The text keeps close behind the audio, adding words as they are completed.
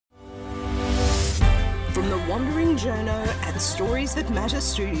Wandering Journo and Stories That Matter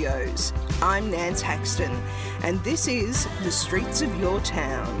Studios. I'm Nance Haxton, and this is The Streets of Your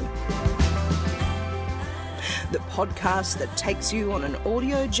Town, the podcast that takes you on an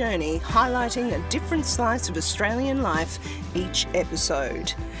audio journey highlighting a different slice of Australian life each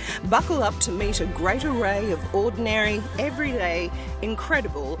episode. Buckle up to meet a great array of ordinary, everyday,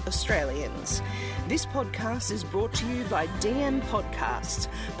 incredible Australians. This podcast is brought to you by DM Podcasts,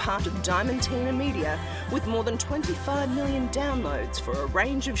 part of Diamantina Media, with more than 25 million downloads for a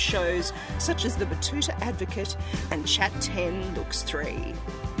range of shows such as The Betoota Advocate and Chat 10 Looks 3.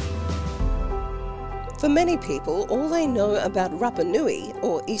 For many people, all they know about Rapa Nui,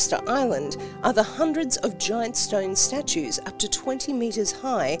 or Easter Island, are the hundreds of giant stone statues up to 20 metres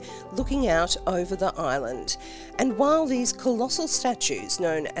high looking out over the island. And while these colossal statues,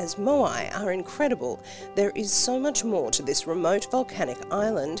 known as moai, are incredible, there is so much more to this remote volcanic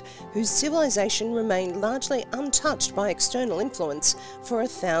island whose civilization remained largely untouched by external influence for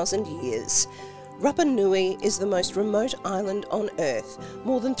 1,000 years. Rapa Nui is the most remote island on Earth,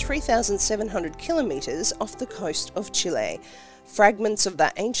 more than 3,700 kilometres off the coast of Chile. Fragments of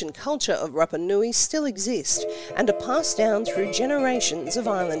that ancient culture of Rapa Nui still exist and are passed down through generations of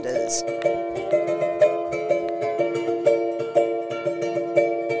islanders.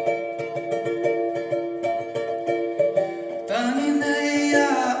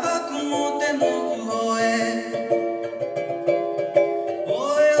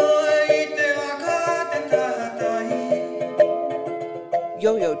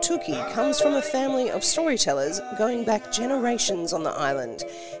 Yo-Yo Tuki comes from a family of storytellers going back generations on the island.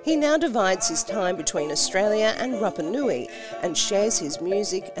 He now divides his time between Australia and Rapa Nui and shares his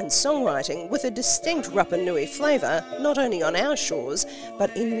music and songwriting with a distinct Rapa Nui flavour, not only on our shores,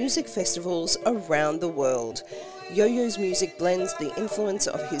 but in music festivals around the world. Yo-Yo's music blends the influence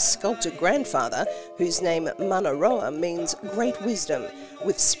of his sculptor grandfather, whose name Manaroa means great wisdom,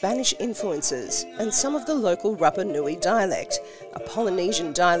 with Spanish influences and some of the local Rapa Nui dialect, a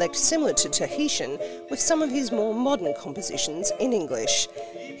Polynesian dialect similar to Tahitian, with some of his more modern compositions in English.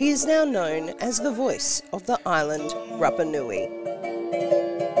 He is now known as the voice of the island Rapa Nui.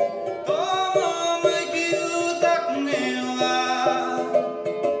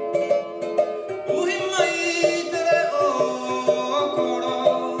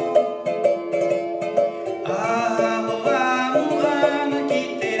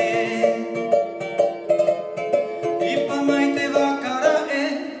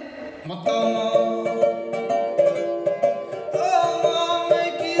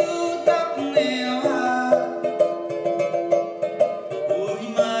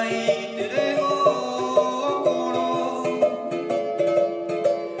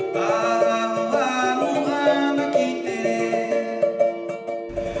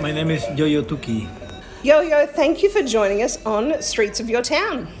 My name is Yo-Yo Tuki. Yo-Yo, thank you for joining us on Streets of Your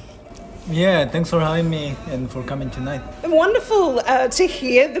Town. Yeah, thanks for having me and for coming tonight. Wonderful to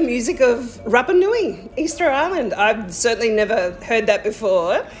hear the music of Rapa Nui, Easter Island. I've certainly never heard that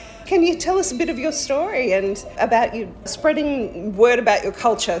before. Can you tell us a bit of your story and about you spreading word about your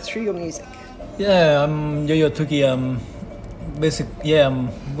culture through your music? Yeah, I'm Yo-Yo Tuki.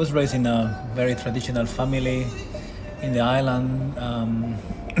 Was raised in a very traditional family in the island.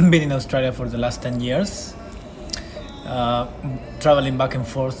 Been in Australia for the last 10 years. Traveling back and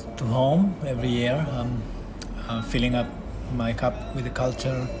forth to home every year, filling up my cup with the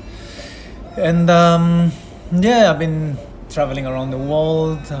culture. And I've been traveling around the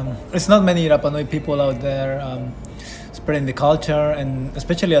world. There's not many Rapa Nui people out there spreading the culture, and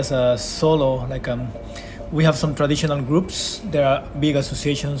especially as a solo, we have some traditional groups. There are big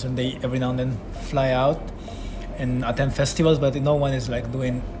associations, and they every now and then fly out and attend festivals, but no one is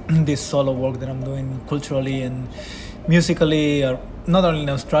doing this solo work that I'm doing culturally and musically, not only in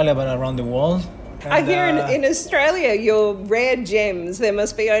Australia but around the world. And, I hear in Australia you're rare gems. There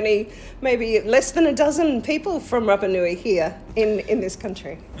must be only maybe less than a dozen people from Rapa Nui here in this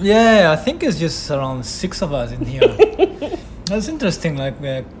country. Yeah, I think it's just around 6 of us in here. That's interesting.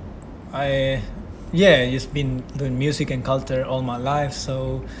 Just been doing music and culture all my life,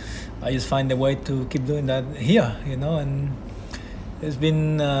 so I just find a way to keep doing that here, and it's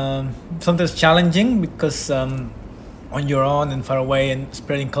been sometimes challenging because on your own and far away and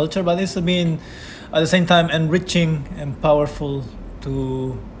spreading culture, but it's been at the same time enriching and powerful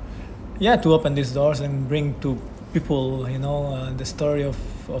to open these doors and bring to people, the story of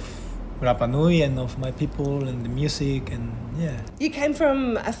Rapa Nui and of my people and the music and You came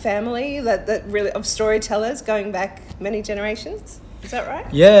from a family that really of storytellers going back many generations. Is that right?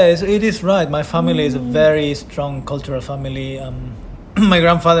 Yes, it is right. My family is a very strong cultural family. My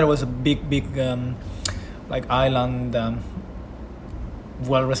grandfather was a big like island,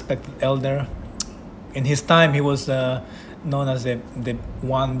 well-respected elder. In his time, he was known as the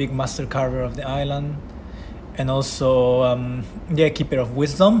one big master carver of the island, and also keeper of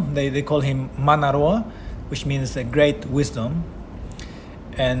wisdom. They call him Manaroa, which means a great wisdom.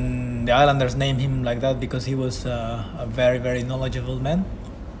 And the islanders named him like that because he was a very, very knowledgeable man.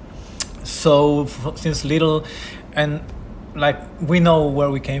 So since little, and like we know where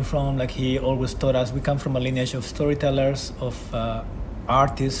we came from, like he always taught us, we come from a lineage of storytellers, of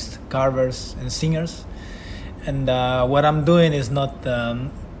artists, carvers, and singers. And what I'm doing is not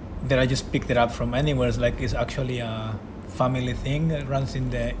that I just picked it up from anywhere. It's actually a family thing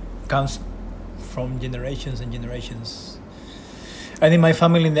that comes from generations and generations. And in my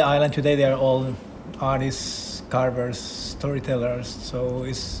family in the island today, they are all artists, carvers, storytellers. So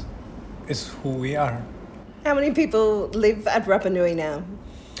it's who we are. How many people live at Rapa Nui now?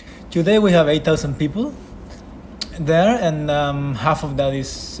 Today we have 8,000 people there, and half of that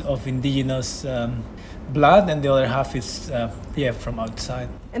is of indigenous blood, and the other half is from outside.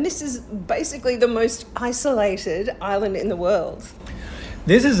 And this is basically the most isolated island in the world.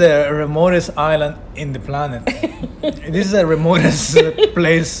 This is the remotest island in the planet. This is the remotest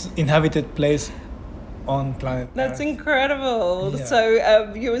inhabited place on planet That's Earth. Incredible. Yeah.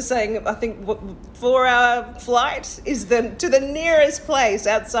 So you were saying, I think, 4-hour flight is to the nearest place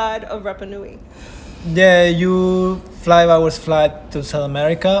outside of Rapa Nui. Yeah, you 5 hours flight to South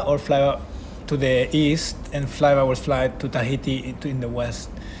America, or fly to the east, and 5 hours flight to Tahiti in the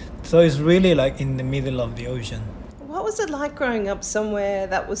west. So it's really like in the middle of the ocean. What was it like growing up somewhere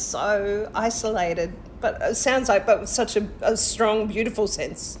that was so isolated, but it sounds like, but with such a strong, beautiful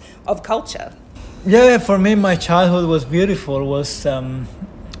sense of culture? Yeah, for me, my childhood was beautiful. We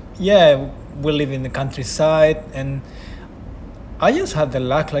live in the countryside, and I just had the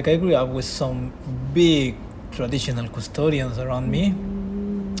luck. Like I grew up with some big traditional custodians around me.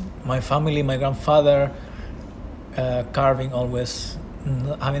 My family, my grandfather, carving, always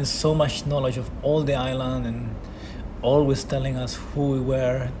having so much knowledge of all the island, and always telling us who we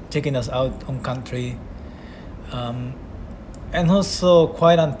were, taking us out on country, and also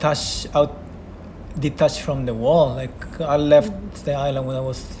quite detached from the world. Like I left the island when I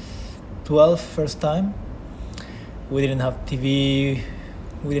was 12, first time. We didn't have TV,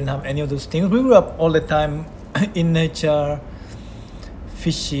 we didn't have any of those things. We grew up all the time in nature,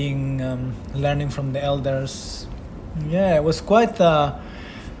 fishing, learning from the elders. Yeah, it was quite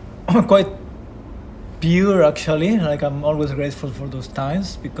pure, actually. Like I'm always grateful for those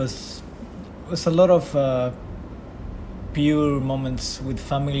times, because it was a lot of pure moments with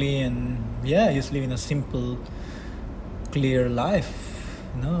family, and just living a simple, clear life,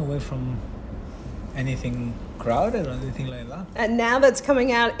 away from anything crowded or anything like that. And now that's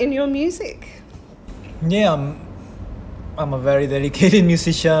coming out in your music. Yeah, I'm a very dedicated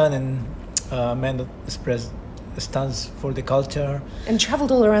musician, and a man that stands for the culture. And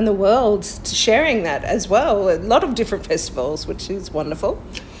travelled all around the world to sharing that as well. A lot of different festivals, which is wonderful.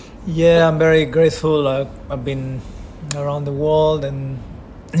 Yeah, I'm very grateful. I've been around the world and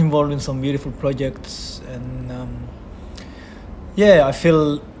involved in some beautiful projects, and I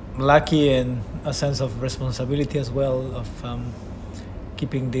feel lucky and a sense of responsibility as well of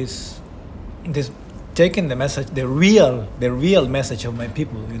keeping this taking the message, the real message of my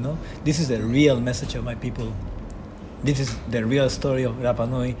people. This is the real message of my people. This is the real story of Rapa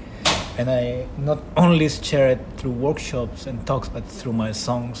Nui, and I not only share it through workshops and talks, but through my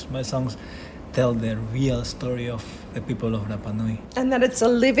songs. My songs tell the real story of the people of Rapa Nui. And that it's a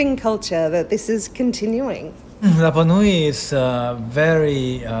living culture, that this is continuing. Rapa Nui is a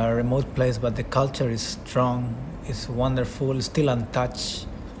very remote place, but the culture is strong, it's wonderful, it's still untouched.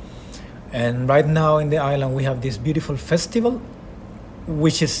 And right now in the island we have this beautiful festival,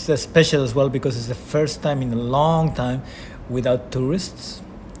 which is special as well because it's the first time in a long time without tourists,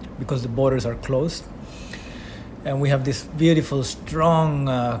 because the borders are closed. And we have this beautiful, strong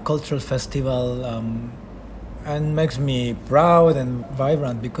cultural festival, and makes me proud and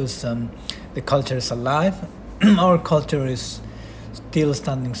vibrant because the culture is alive. Our culture is still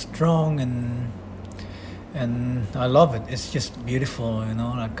standing strong, and I love it. It's just beautiful,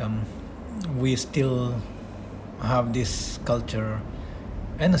 we still have this culture,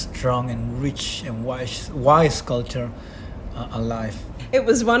 and a strong and rich and wise culture alive. It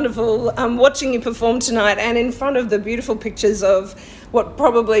was wonderful watching you perform tonight, and in front of the beautiful pictures of what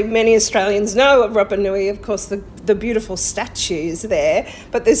probably many Australians know of Rapa Nui, of course, the beautiful statues there.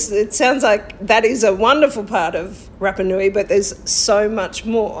 But it sounds like that is a wonderful part of Rapa Nui, but there's so much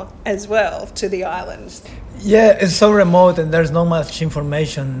more as well to the island. Yeah, it's so remote and there's not much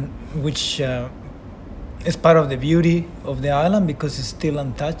information, which it's part of the beauty of the island because it's still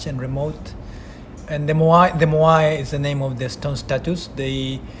untouched and remote. And the Moai is the name of the stone statues.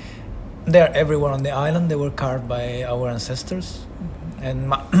 They are everywhere on the island. They were carved by our ancestors, and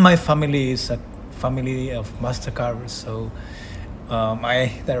my family is a family of master carvers. So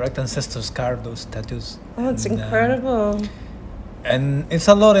my direct ancestors carved those statues. Oh, it's incredible. And it's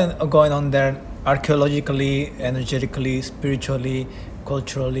a lot going on there, archaeologically, energetically, spiritually,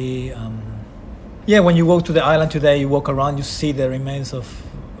 culturally. When you go to the island today, you walk around, you see the remains of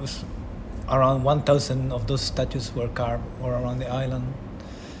around 1,000 of those statues were carved all around the island.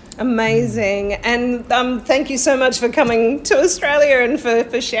 Amazing. And thank you so much for coming to Australia and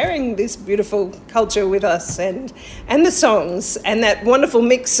for sharing this beautiful culture with us and the songs and that wonderful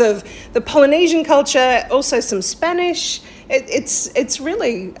mix of the Polynesian culture, also some Spanish. It's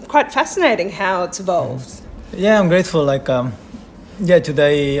really quite fascinating how it's evolved. Yeah, I'm grateful.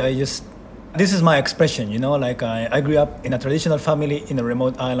 Today this is my expression, I grew up in a traditional family in a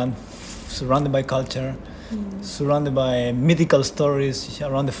remote island, surrounded by culture, surrounded by mythical stories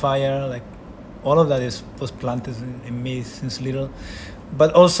around the fire. All of that was planted in me since little.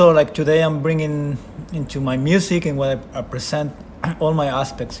 But also, today I'm bringing into my music and what I present all my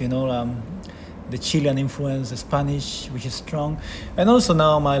aspects, the Chilean influence, the Spanish, which is strong, and also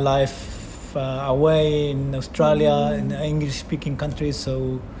now my life away in Australia, in English-speaking countries.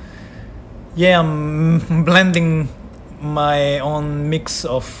 So, I'm blending my own mix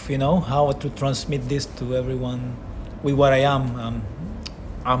of how to transmit this to everyone with what I am.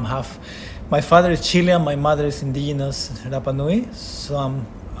 I'm half. My father is Chilean. My mother is indigenous Rapa Nui. So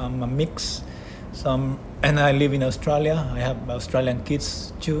I'm a mix. And I live in Australia. I have Australian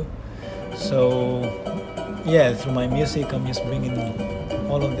kids too. So through my music, I'm just bringing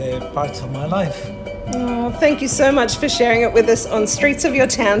all of the parts of my life. Oh, thank you so much for sharing it with us on Streets of Your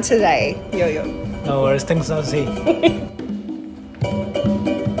Town today, Yo-Yo. No worries. Thanks, Nancy.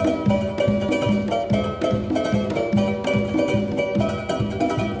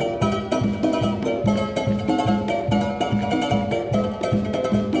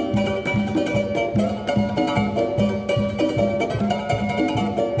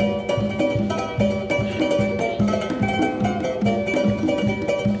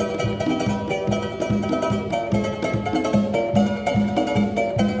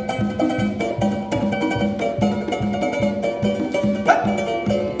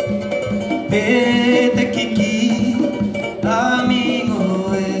 Vete kiki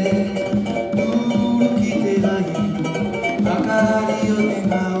amigo dulu kite ai akari o te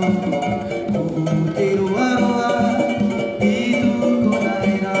ngao kutero aroa I duko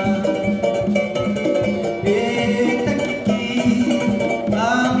naira Vete kiki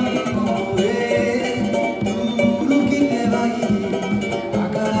amigo dulu kite ai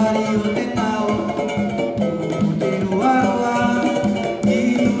akari o te ngao kutero aroa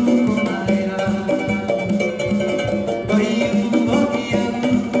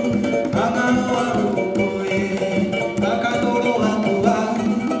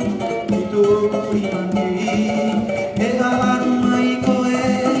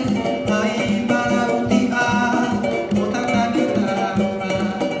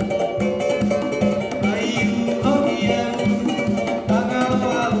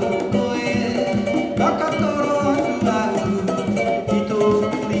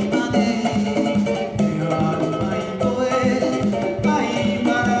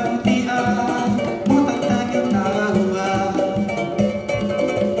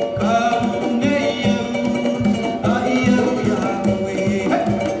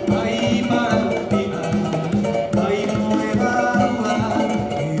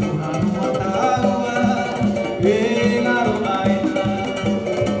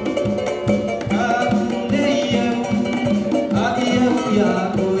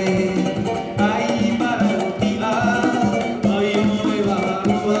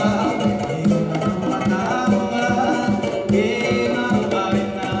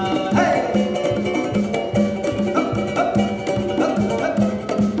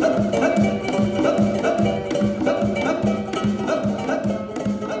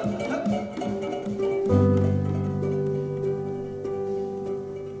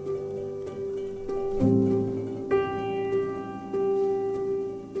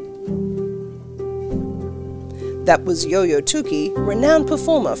That was Yo-Yo Tuki, renowned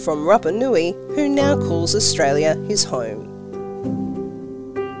performer from Rapa Nui, who now calls Australia his home.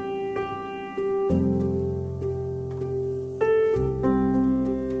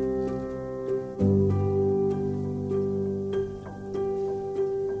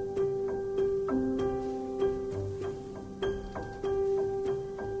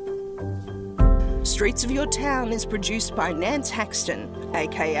 Streets of Your Town is produced by Nance Haxton,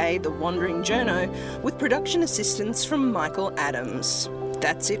 aka The Wandering Journo, with production assistance from Michael Adams.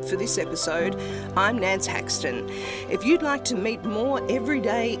 That's it for this episode. I'm Nance Haxton. If you'd like to meet more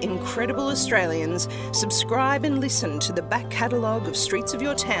everyday incredible Australians, subscribe and listen to the back catalogue of Streets of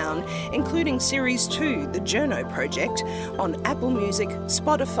Your Town, including Series 2, The Journo Project, on Apple Music,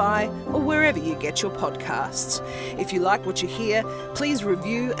 Spotify, or wherever you get your podcasts. If you like what you hear, please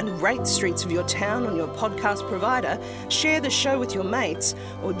review and rate Streets of Your Town on your podcast provider, share the show with your mates,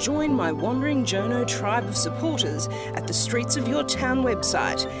 or join my Wandering Journo tribe of supporters at the Streets of Your Town website,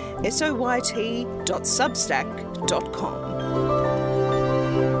 soyt.substack.com.